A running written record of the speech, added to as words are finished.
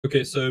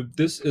Okay, so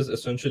this is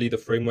essentially the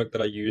framework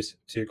that I use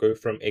to go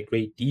from a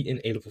grade D in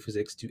A-level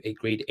physics to a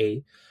grade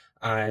A.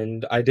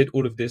 And I did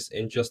all of this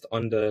in just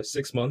under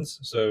 6 months.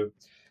 So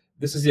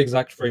this is the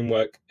exact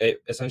framework.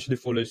 It essentially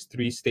follows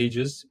three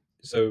stages.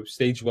 So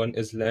stage one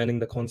is learning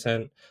the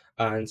content,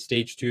 and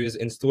stage two is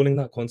installing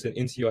that content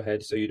into your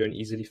head so you don't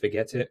easily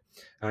forget it.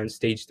 And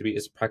stage three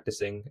is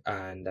practicing,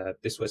 and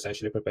this will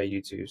essentially prepare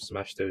you to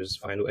smash those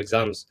final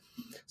exams.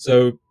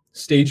 So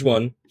stage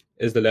one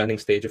is the learning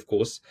stage, of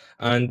course,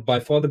 and by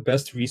far the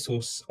best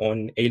resource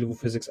on A-level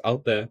physics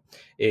out there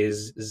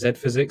is Z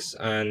Physics,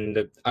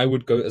 and I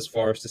would go as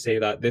far as to say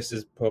that this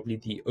is probably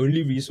the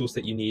only resource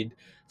that you need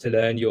to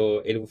learn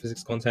your A-level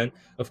physics content.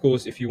 Of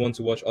course, if you want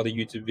to watch other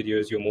YouTube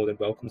videos, you're more than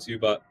welcome to,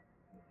 but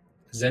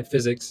Z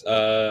Physics,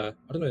 I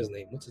don't know his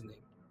name. What's his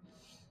name?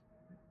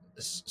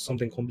 It's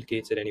something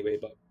complicated anyway,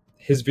 but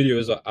his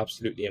videos are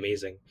absolutely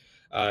amazing.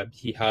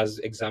 He has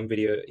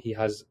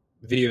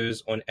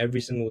videos on every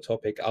single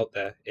topic out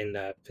there in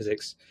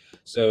physics.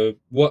 So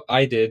what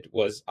I did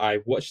was I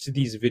watched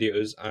these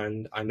videos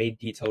and I made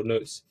detailed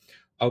notes.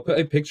 I'll put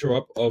a picture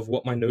up of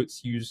what my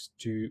notes used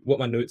to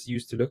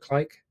look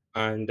like,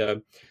 and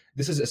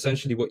this is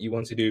essentially what you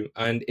want to do.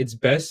 And it's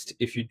best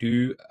if you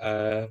do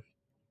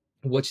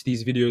watch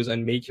these videos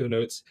and make your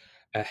notes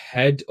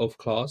ahead of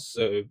class,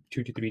 so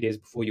 2 to 3 days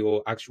before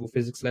your actual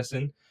physics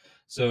lesson.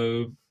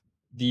 So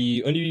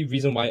the only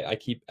reason why I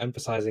keep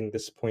emphasizing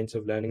this point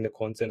of learning the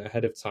content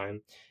ahead of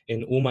time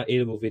in all my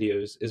A-level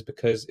videos is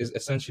because it's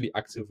essentially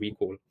active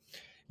recall.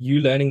 You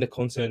learning the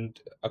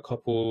content a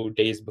couple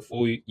days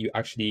before you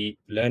actually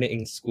learn it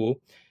in school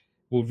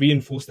will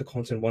reinforce the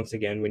content once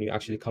again when you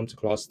actually come to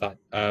class that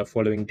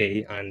following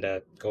day and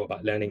go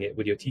about learning it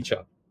with your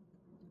teacher.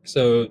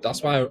 So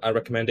that's why I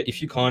recommend it.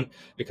 If you can't,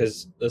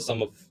 because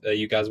some of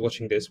you guys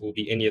watching this will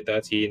be in year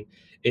 13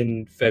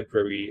 in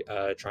February,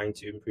 trying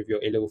to improve your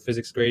A level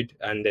physics grade,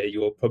 and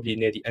you're probably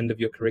near the end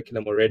of your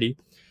curriculum already.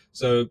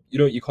 So,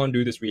 you can't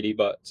do this really,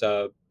 but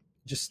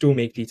just still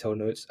make detailed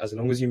notes. As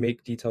long as you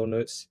make detailed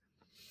notes,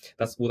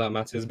 that's all that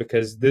matters,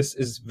 because this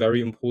is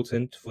very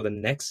important for the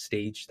next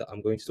stage that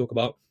I'm going to talk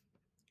about.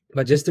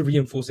 But just to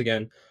reinforce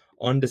again,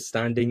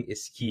 understanding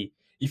is key.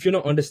 If you're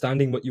not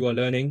understanding what you are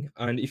learning,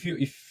 and if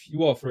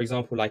you are, for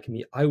example, like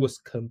me, I was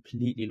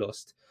completely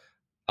lost.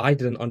 I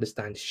didn't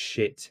understand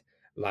shit.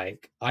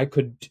 Like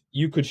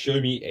you could show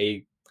me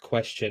a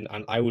question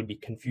and I would be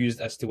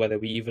confused as to whether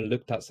we even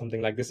looked at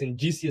something like this in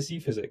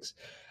GCSE physics.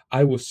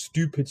 I was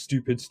stupid,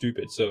 stupid,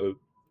 stupid. So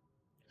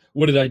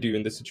what did I do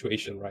in this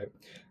situation, right?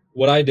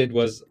 What I did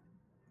was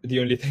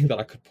the only thing that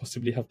I could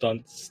possibly have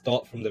done: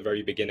 start from the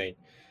very beginning.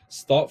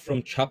 Start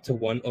from chapter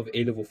one of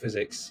A level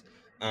physics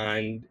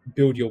and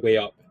build your way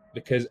up,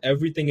 because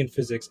everything in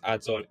physics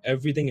adds on.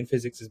 Everything in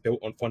physics is built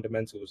on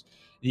fundamentals.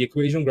 The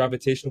equation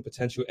gravitational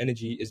potential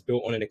energy is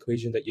built on an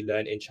equation that you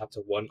learn in chapter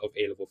one of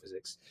A level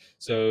physics.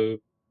 So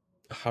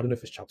I don't know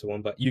if it's chapter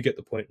one, but you get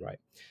the point, right?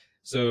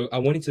 So I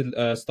wanted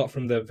to start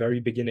from the very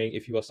beginning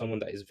if you are someone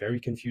that is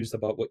very confused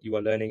about what you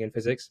are learning in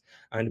physics,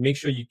 and make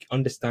sure you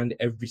understand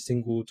every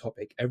single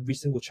topic, every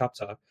single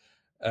chapter.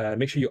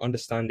 Make sure you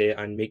understand it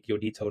and make your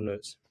detailed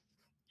notes.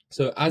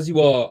 So as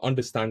you are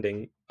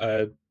understanding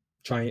your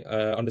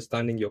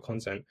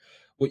content,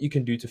 what you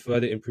can do to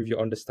further improve your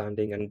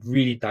understanding and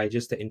really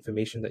digest the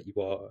information that you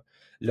are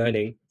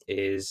learning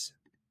is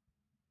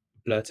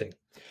blurting.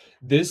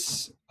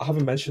 This I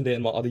haven't mentioned it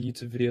in my other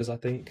YouTube videos, I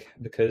think,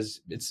 because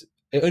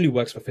it only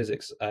works for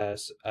physics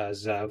as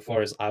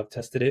far as I've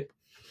tested it.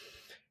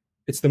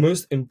 It's the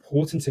most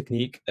important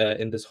technique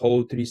in this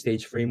whole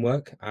three-stage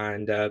framework,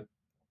 and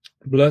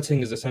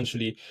blurting is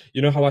essentially,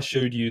 how I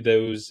showed you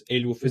those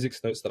A-level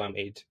physics notes that I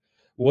made.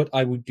 What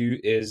I would do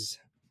is,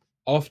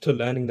 after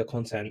learning the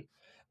content,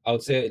 I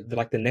would say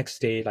like the next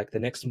day, like the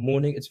next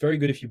morning. It's very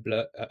good if you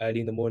blur early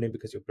in the morning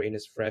because your brain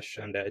is fresh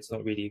and it's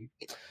not really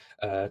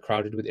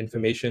crowded with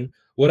information.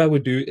 What I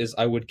would do is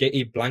I would get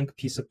a blank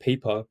piece of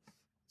paper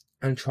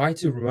and try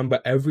to remember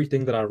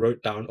everything that I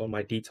wrote down on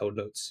my detailed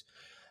notes.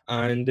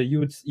 And you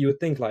would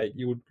think, like,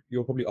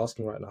 you're probably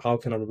asking right now, how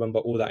can I remember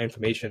all that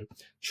information?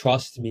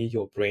 Trust me,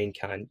 your brain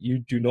can. You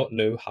do not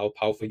know how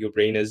powerful your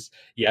brain is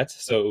yet.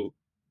 So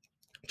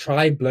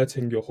try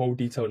blurting your whole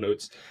detailed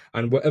notes,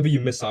 and whatever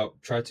you miss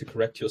out, try to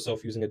correct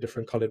yourself using a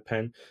different colored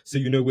pen so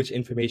you know which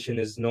information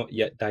is not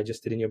yet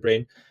digested in your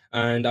brain.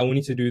 And I want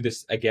you to do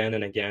this again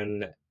and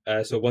again.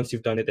 So once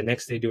you've done it, the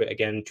next day do it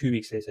again, 2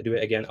 weeks later do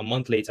it again, a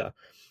month later.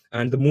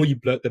 And the more you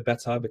blurt, the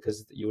better,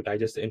 because you'll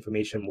digest the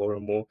information more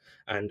and more,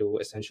 and it will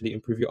essentially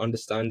improve your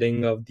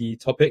understanding of the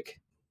topic.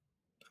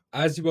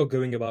 As you are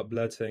going about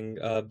blurting,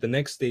 the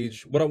next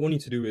stage, what I want you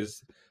to do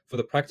is, for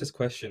the practice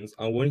questions,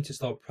 I want you to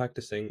start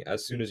practicing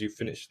as soon as you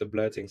finish the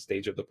blurting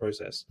stage of the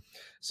process.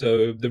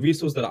 So the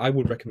resource that I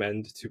would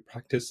recommend to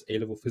practice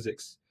A-level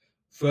physics,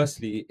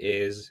 firstly,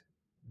 is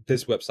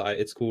this website.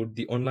 It's called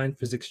the Online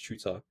Physics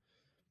Tutor.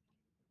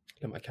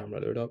 Let my camera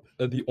load up.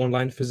 The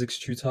Online Physics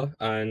Tutor,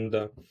 and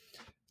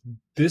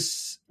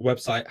this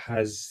website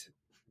has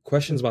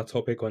questions by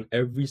topic on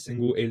every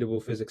single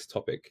A-level physics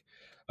topic.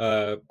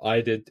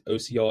 I did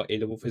OCR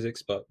A-level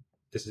physics, but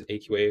this is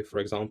AQA, for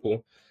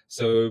example.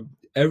 So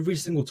every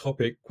single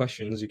topic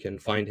questions you can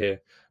find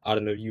here. I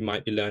don't know, you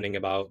might be learning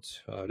about,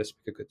 let's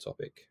pick a good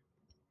topic.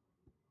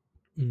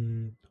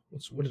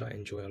 What did I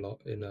enjoy a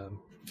lot in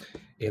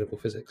A-level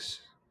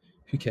physics?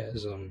 Who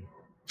cares?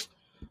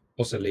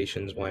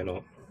 Oscillations, why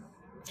not?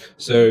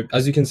 So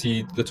as you can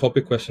see, the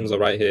topic questions are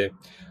right here.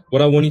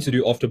 What I want you to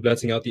do after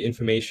blurting out the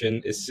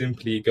information is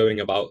simply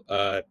going about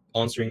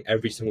answering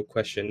every single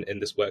question in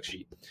this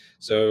worksheet.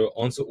 So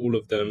answer all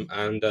of them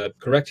and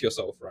correct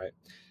yourself, right?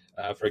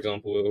 For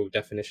example,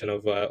 definition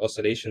of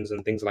oscillations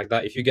and things like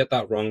that. If you get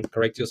that wrong,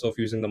 correct yourself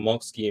using the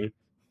mark scheme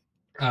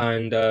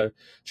and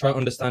try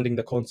understanding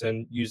the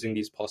content using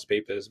these past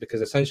papers,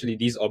 because essentially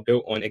these are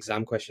built on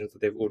exam questions that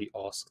they've already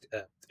asked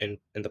in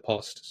the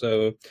past.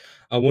 So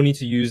I want you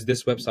to use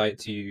this website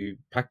to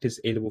practice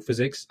A-level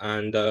physics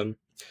and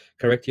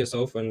correct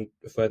yourself and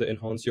further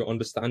enhance your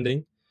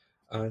understanding.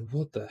 And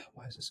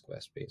why is it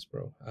Squarespace,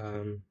 bro?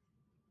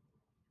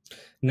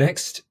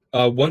 Next,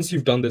 once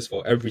you've done this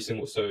for every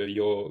single, so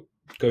you're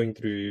going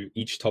through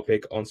each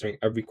topic, answering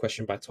every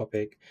question by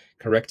topic,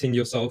 correcting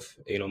yourself,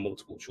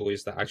 multiple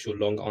choice, the actual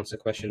long answer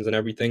questions and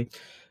everything.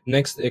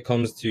 Next, it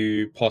comes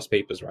to past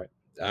papers, right?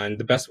 And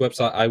the best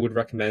website I would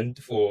recommend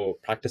for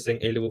practicing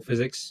A-level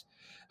physics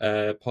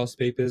past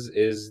papers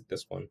is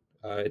this one.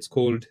 It's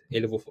called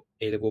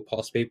A-level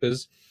past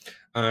papers.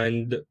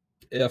 And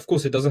of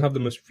course, it doesn't have the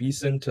most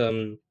recent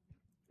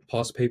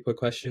past paper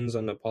questions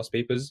and the past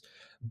papers,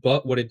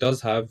 but what it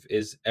does have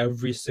is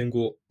every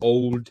single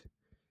old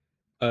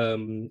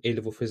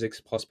A-level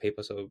physics past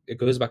paper. So it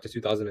goes back to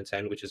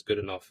 2010, which is good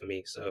enough for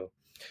me. So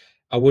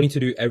I want you to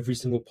do every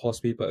single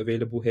past paper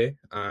available here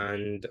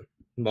and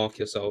mark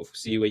yourself,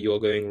 see where you're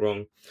going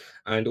wrong,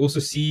 and also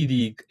see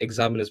the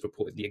examiner's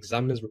report. The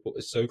examiner's report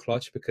is so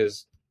clutch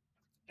because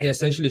it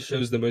essentially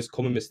shows the most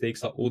common mistakes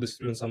that all the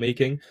students are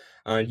making,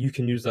 and you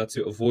can use that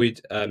to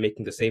avoid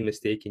making the same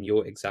mistake in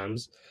your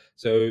exams.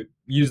 So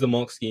use the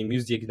mark scheme,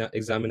 use the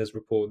examiner's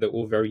report. They're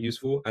all very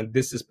useful, and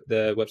this is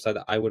the website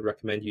that I would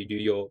recommend you do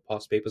your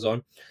past papers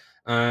on.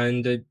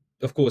 And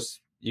of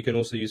course, you can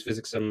also use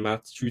Physics and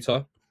Maths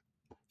Tutor,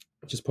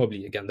 which is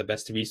probably, again, the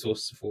best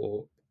resource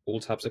for all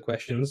types of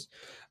questions.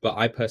 But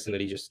I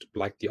personally just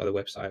like the other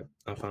website.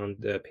 I found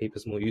the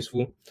papers more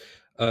useful.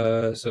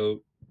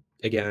 So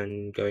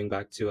again, going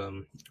back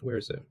to where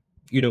is it?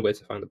 You know where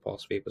to find the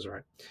past papers,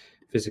 right?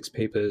 Physics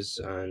papers,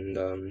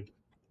 and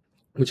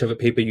whichever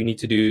paper you need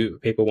to do,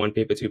 paper 1,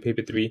 paper 2,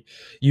 paper 3,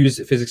 use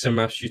Physics and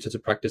Maths Tutor to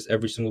practice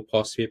every single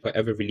past paper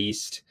ever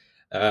released.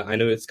 I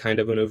know it's kind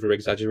of an over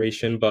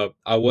exaggeration, but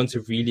I want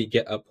to really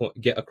get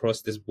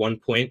across this one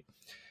point.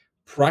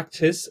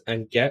 Practice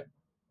and get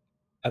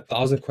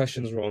 1,000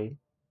 questions wrong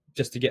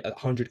just to get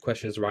 100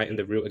 questions right in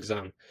the real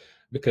exam.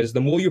 Because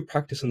the more you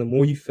practice and the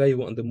more you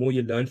fail and the more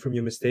you learn from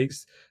your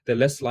mistakes, the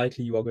less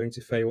likely you are going to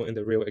fail in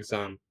the real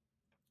exam.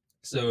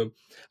 So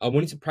I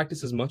want you to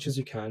practice as much as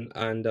you can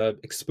and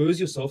expose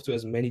yourself to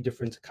as many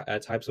different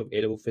types of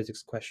A-level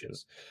physics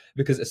questions.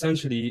 Because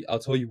essentially, I'll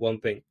tell you one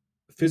thing.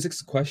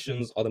 Physics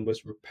questions are the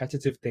most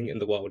repetitive thing in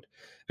the world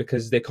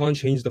because they can't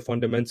change the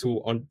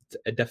fundamental on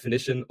a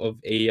definition of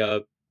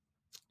I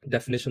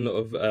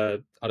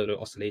don't know,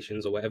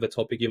 oscillations or whatever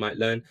topic you might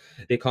learn.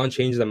 They can't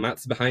change the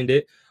maths behind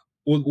it.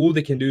 All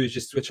they can do is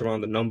just switch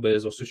around the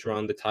numbers or switch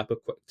around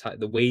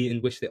the way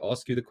in which they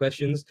ask you the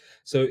questions.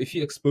 So if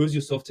you expose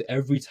yourself to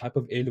every type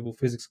of A-level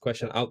physics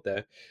question out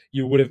there,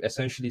 you would have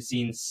essentially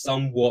seen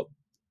somewhat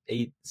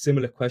a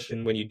similar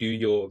question when you do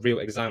your real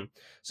exam.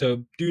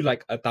 So do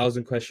like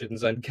 1,000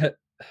 questions and get,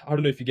 I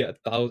don't know if you get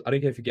 1,000, I don't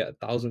care if you get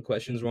 1,000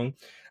 questions wrong,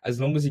 as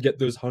long as you get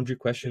those 100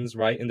 questions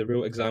right in the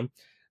real exam,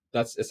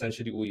 that's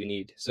essentially all you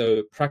need.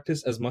 So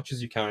practice as much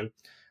as you can.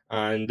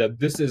 And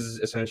this is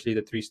essentially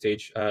the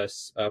 3-stage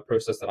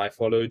process that I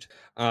followed.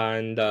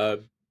 And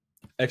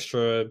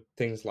extra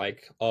things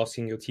like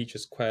asking your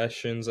teachers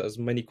questions, as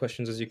many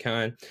questions as you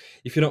can.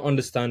 If you don't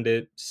understand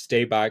it,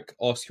 stay back,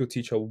 ask your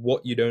teacher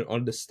what you don't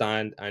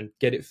understand and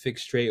get it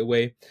fixed straight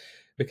away.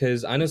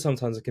 Because I know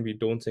sometimes it can be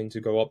daunting to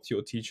go up to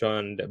your teacher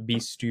and be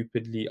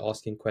stupidly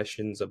asking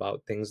questions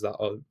about things that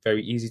are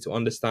very easy to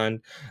understand.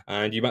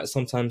 And you might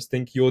sometimes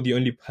think you're the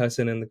only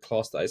person in the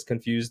class that is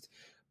confused.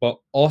 But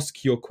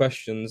ask your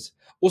questions.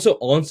 Also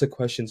answer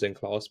questions in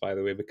class, by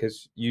the way,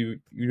 because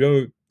you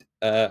know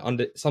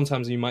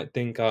sometimes you might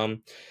think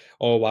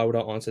oh, why would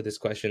I answer these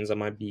questions, I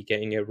might be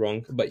getting it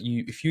wrong. But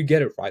if you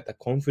get it right, the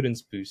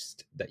confidence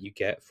boost that you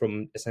get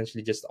from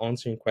essentially just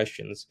answering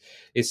questions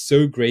is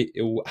so great.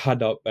 It will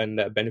add up and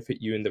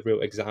benefit you in the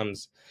real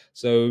exams.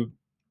 So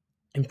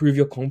improve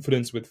your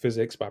confidence with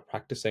physics by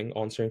practicing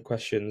answering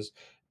questions,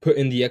 put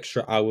in the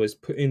extra hours,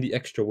 put in the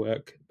extra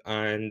work,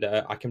 and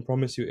I can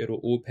promise you it'll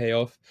all pay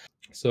off.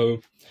 So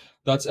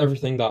that's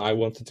everything that I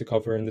wanted to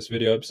cover in this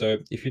video. So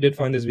if you did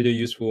find this video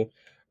useful,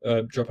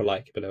 drop a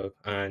like below.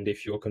 And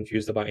if you're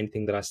confused about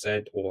anything that I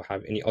said or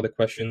have any other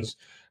questions,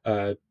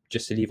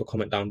 just leave a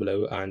comment down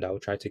below and I'll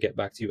try to get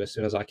back to you as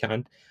soon as I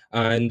can.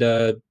 And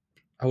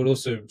I would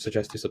also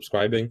suggest you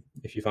subscribing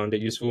if you found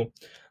it useful.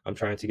 I'm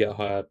trying to get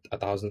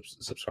 1,000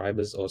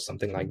 subscribers or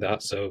something like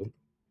that. So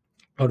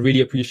I'd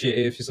really appreciate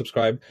it if you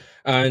subscribe.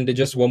 And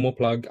just one more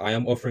plug, I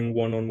am offering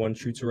one-on-one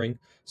tutoring.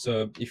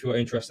 So if you're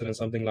interested in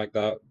something like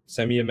that,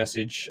 send me a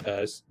message.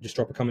 Just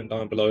drop a comment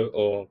down below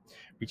or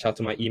reach out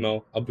to my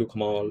email,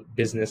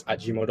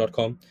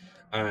 abdulkamalbusiness@gmail.com,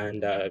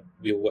 and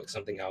we'll work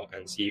something out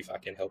and see if I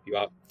can help you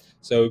out.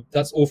 So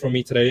that's all from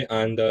me today,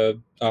 and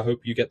I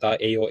hope you get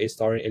that A or A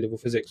star in A-level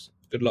physics.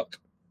 Good luck.